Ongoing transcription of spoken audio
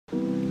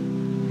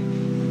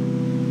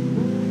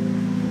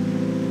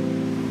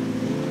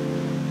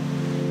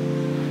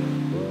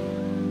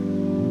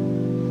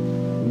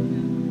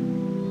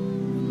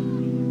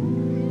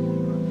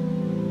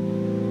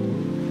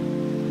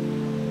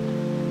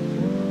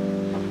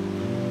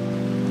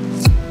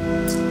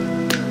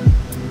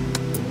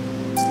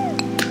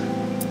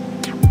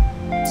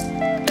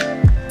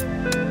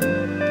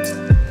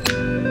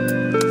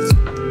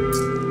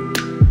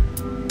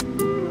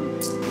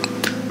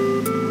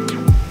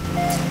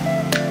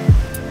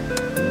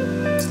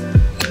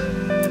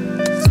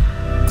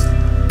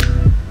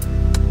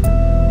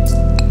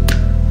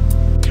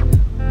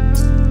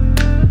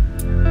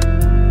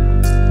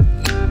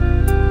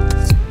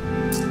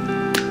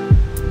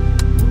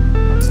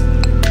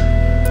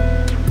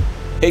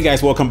Hey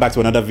guys, welcome back to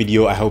another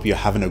video. I hope you're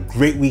having a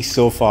great week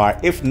so far.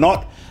 If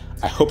not,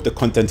 I hope the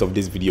content of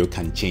this video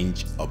can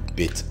change a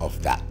bit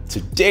of that.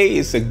 Today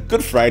is a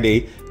good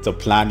Friday to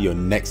plan your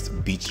next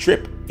beach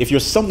trip. If you're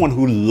someone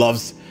who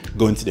loves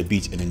going to the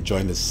beach and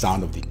enjoying the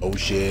sound of the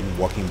ocean,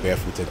 walking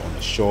barefooted on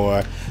the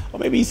shore, or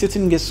maybe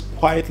sitting just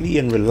quietly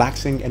and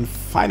relaxing, and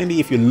finally,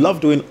 if you love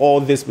doing all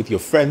this with your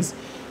friends,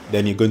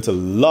 then you're going to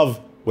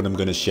love what I'm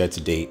going to share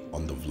today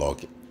on the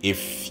vlog.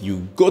 If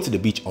you go to the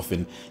beach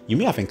often, you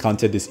may have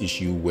encountered this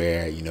issue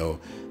where,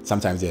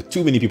 sometimes there are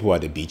too many people at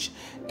the beach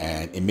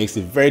and it makes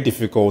it very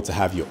difficult to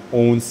have your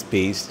own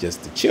space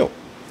just to chill.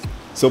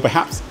 So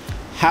perhaps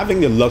having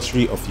the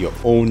luxury of your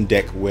own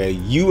deck where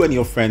you and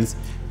your friends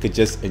could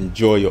just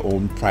enjoy your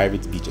own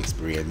private beach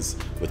experience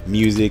with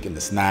music and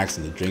the snacks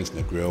and the drinks and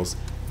the grills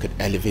could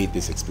elevate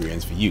this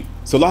experience for you.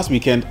 So last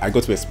weekend, I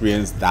got to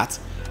experience that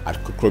at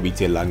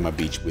Kokrobite Langma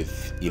Beach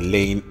with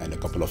Elaine and a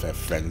couple of her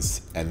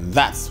friends, and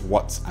that's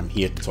what I'm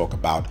here to talk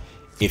about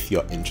if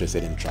you're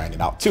interested in trying it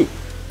out too.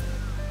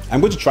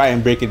 I'm going to try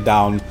and break it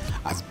down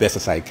as best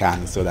as I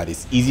can so that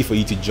it's easy for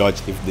you to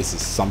judge if this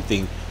is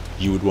something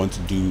you would want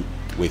to do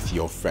with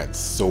your friends.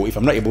 So if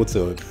I'm not able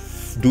to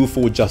do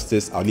full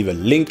justice, I'll leave a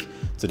link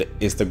to the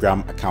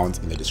Instagram account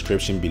in the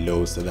description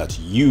below so that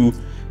you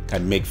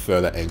can make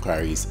further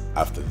inquiries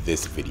after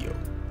this video.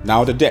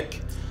 Now the deck.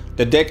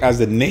 The deck, as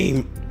the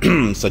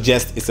name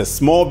suggests, is a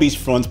small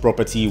beachfront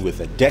property with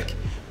a deck,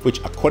 which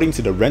according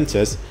to the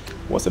renters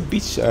was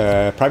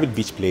a private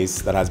beach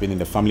place that has been in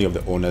the family of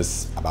the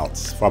owners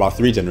for about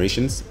 3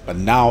 generations, but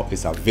now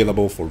is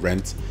available for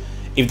rent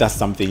if that's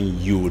something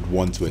you would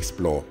want to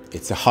explore.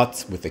 It's a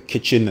hut with a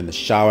kitchen and a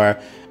shower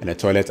and a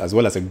toilet, as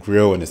well as a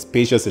grill and a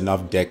spacious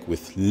enough deck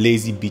with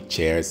lazy beach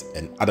chairs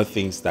and other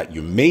things that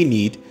you may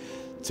need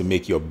to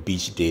make your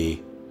beach day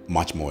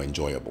much more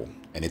enjoyable.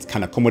 And it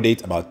can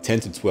accommodate about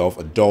 10 to 12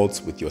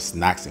 adults with your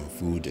snacks and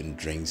food and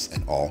drinks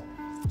and all.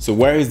 So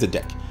where is the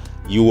deck?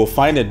 You will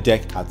find a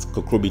deck at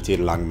Kokrobite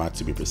Langma,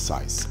 to be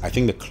precise. I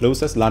think the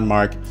closest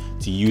landmark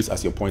to use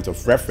as your point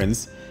of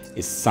reference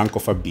is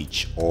Sankofa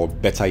Beach, or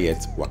better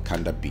yet,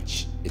 Wakanda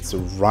Beach. It's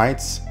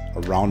right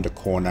around the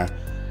corner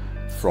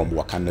from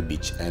Wakanda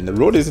Beach, and the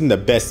road isn't the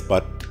best,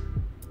 but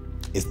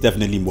it's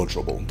definitely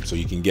motorable, so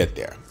you can get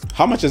there.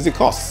 How much does it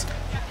cost?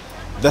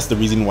 That's the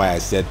reason why I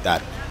said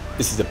that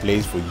this is a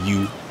place for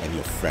you and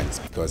your friends,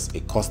 because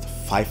it costs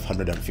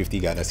 550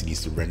 Ghana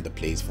cedis to rent the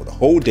place for the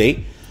whole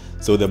day.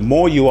 So the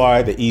more you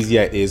are, the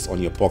easier it is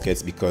on your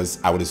pockets, because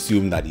I would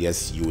assume that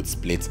yes, you would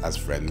split as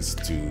friends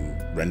to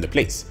rent the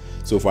place.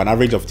 So for an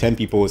average of 10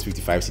 people, it's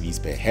 55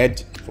 cedis per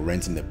head for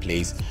renting the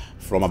place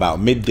from about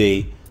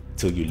midday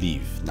till you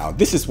leave. Now,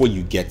 this is what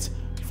you get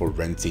for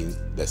renting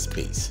the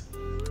space.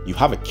 You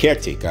have a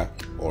caretaker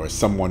or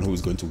someone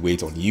who's going to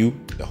wait on you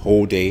the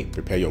whole day,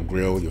 prepare your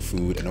grill, your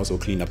food, and also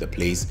clean up the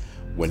place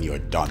when you're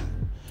done.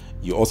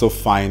 You also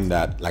find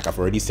that, like I've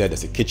already said,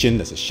 there's a kitchen,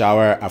 there's a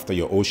shower after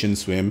your ocean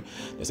swim,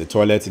 there's a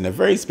toilet and a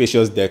very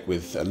spacious deck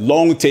with a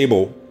long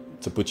table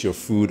to put your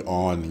food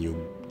on, and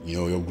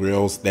your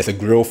grills. There's a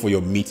grill for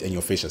your meat and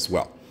your fish as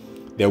well.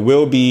 There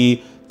will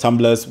be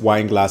tumblers,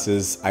 wine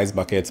glasses, ice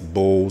buckets,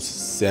 bowls,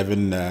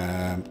 7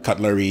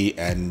 cutlery,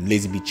 and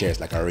lazy beach chairs,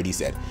 like I already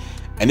said.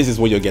 And this is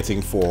what you're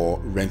getting for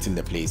renting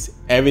the place.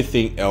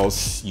 Everything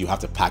else you have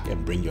to pack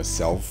and bring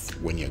yourself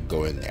when you're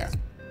going there.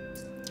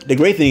 The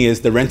great thing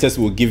is the renters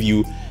will give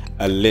you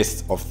a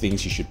list of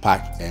things you should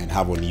pack and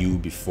have on you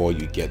before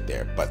you get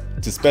there.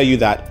 But to spare you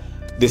that,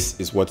 this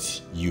is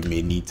what you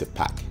may need to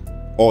pack.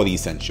 All the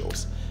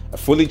essentials. A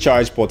fully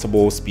charged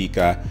portable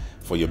speaker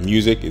for your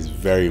music is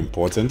very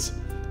important.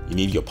 You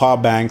need your power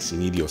banks, you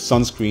need your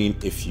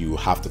sunscreen if you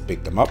have to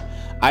pick them up,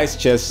 ice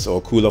chests or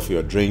cooler for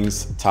your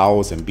drinks,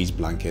 towels and beach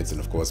blankets,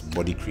 and of course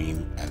body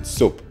cream and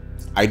soap.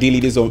 Ideally,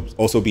 this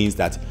also means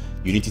that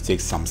you need to take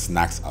some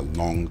snacks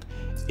along.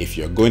 If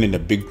you're going in a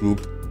big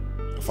group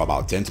of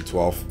about 10 to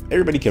 12,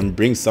 everybody can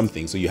bring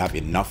something so you have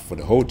enough for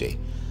the whole day.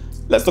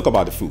 Let's talk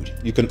about the food.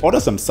 You can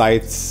order some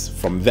sides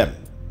from them.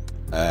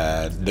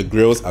 The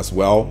grills as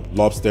well,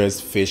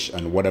 lobsters, fish,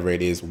 and whatever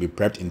it is will be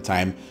prepped in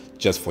time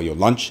just for your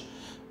lunch.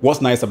 What's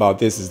nice about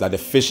this is that the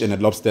fish and the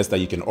lobsters that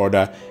you can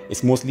order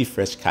is mostly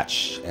fresh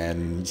catch,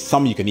 and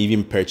some you can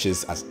even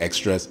purchase as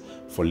extras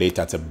for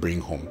later to bring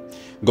home.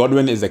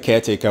 Godwin is the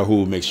caretaker who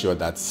will make sure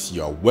that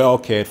you're well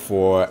cared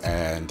for,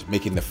 and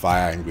making the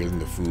fire and grilling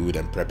the food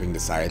and prepping the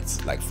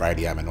sides like fried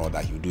yam and all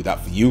that. He'll do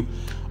that for you.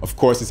 Of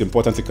course, it's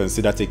important to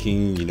consider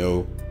taking,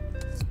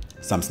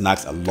 some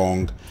snacks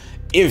along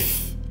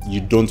if you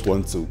don't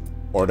want to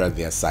order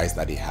their size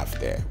that they have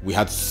there. We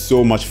had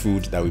so much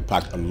food that we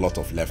packed a lot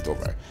of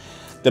leftover.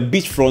 The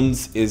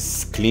beachfront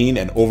is clean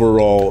and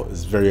overall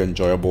is very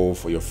enjoyable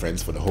for your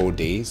friends for the whole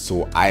day.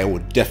 So I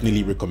would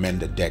definitely recommend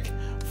the deck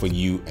for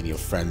you and your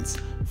friends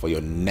for your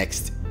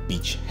next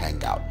beach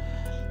hangout.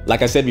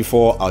 Like I said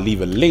before, I'll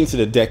leave a link to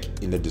the deck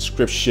in the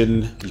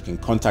description. You can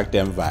contact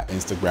them via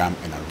Instagram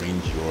and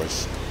arrange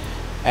yours.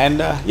 And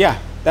yeah,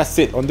 that's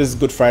it on this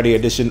Good Friday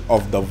edition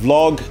of the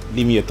vlog.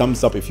 Leave me a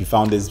thumbs up if you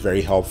found this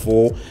very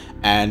helpful,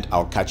 and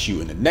I'll catch you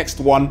in the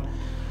next one.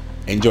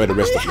 Enjoy the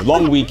rest of your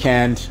long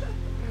weekend.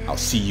 I'll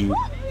see you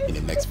in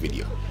the next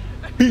video.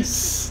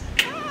 Peace.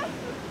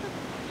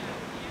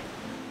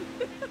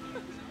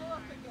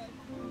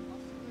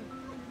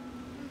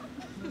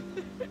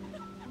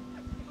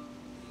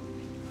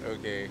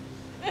 Okay.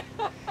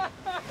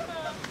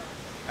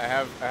 I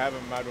have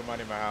a mad woman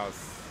in my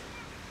house.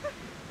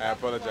 I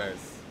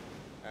apologize.